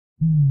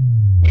You're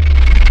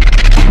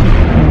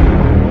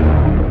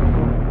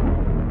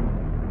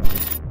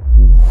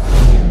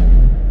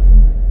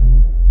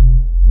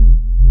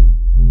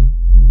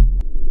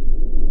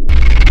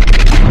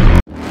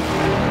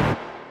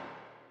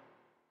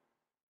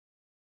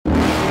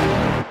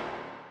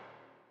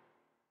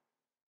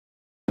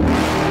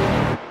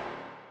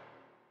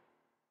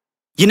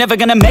never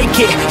gonna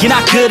make it, you're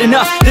not good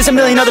enough. There's a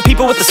million other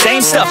people with the same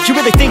stuff. You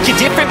really think you're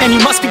different? Man,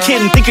 you must be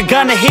kidding. Think you're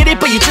gonna hit it,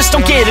 but you just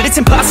don't get it. It's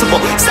impossible,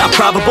 it's not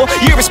probable,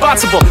 you're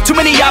irresponsible. Too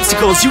many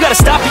obstacles, you gotta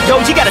stop it, yo.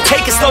 You gotta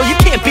take it slow, you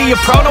can't be a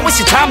pro. Don't waste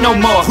your time no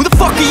more. Who the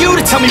fuck are you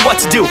to tell me what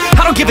to do?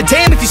 I don't give a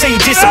damn if you say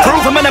you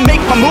disapprove. I'm gonna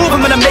make my move,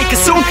 I'm gonna make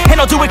it soon. And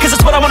I'll do it cause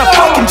it's what I wanna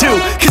fucking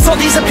do. Cause all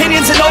these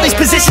opinions and all these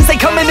positions, they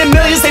come in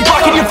millions, they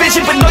blocking your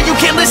vision. But no, you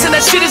can't listen,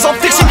 that shit is all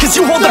fiction. Cause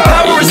you hold the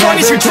power as long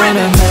as you're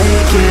dreaming.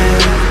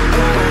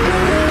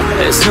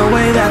 There's no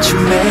way that you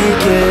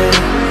make it.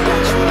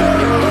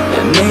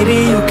 And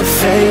maybe you could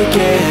fake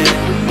it,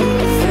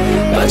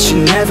 but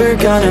you're never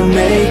gonna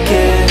make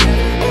it.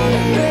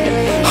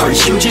 Are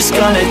you just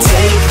gonna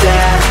take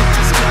that?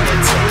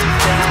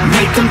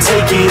 Make them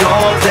take it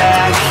all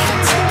back.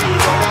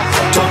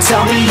 Don't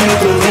tell me you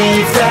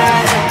believe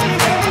that.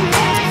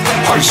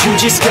 Are you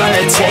just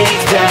gonna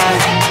take that?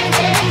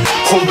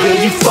 Or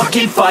will you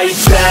fucking fight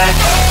back?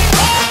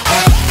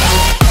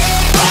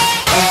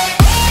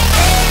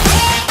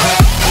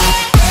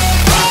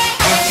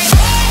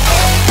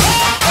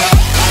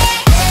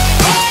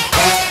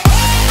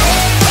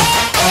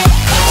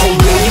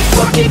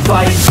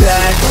 Fight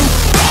back.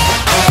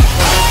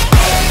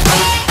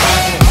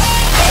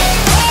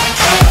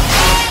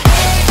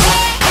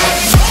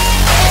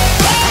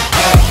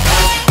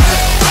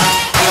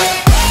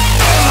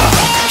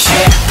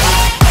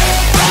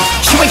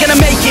 You ain't gonna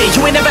make it,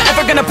 you ain't never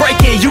ever gonna break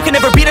it. You can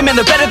never beat them and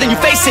they're better than you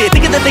face it.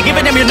 Thinking that they give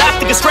a damn, you're not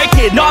thinking straight,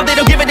 kid. No, they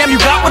don't give a damn, you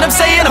got what I'm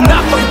saying? I'm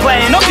not fucking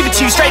playing, I'll give it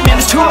to you straight,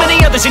 man. There's too many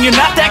others and you're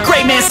not that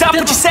great, man. Stop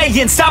what you're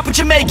saying, stop what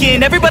you're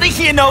making. Everybody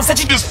here knows that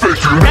you just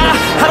faking. Nah,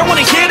 I don't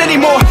wanna hear it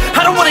anymore,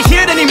 I don't wanna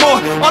hear it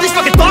anymore. All these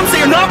fucking thoughts,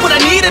 they are not what I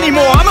need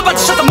anymore. I'm about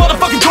to shut the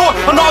motherfucking door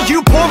on all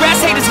you poor ass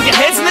haters with your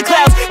heads in the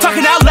clouds,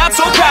 talking out loud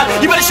so proud.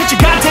 You better shut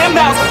your goddamn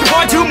mouth before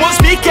I do more,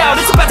 speak out.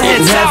 It's about to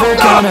head south. You're never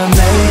gonna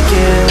make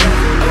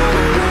it.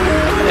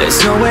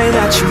 There's no way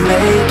that you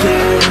make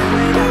it.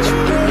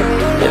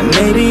 And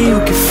maybe you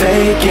could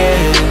fake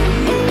it,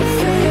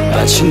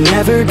 but you're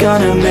never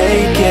gonna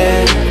make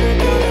it.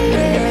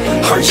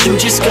 Are you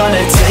just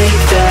gonna take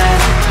that?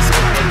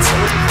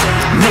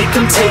 Make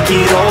them take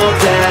it all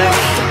back.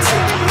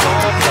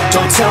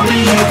 Don't tell me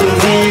you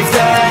believe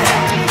that.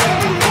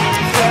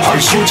 Are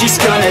you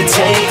just gonna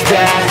take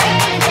that?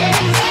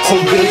 Or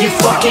will you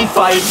fucking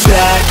fight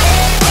back?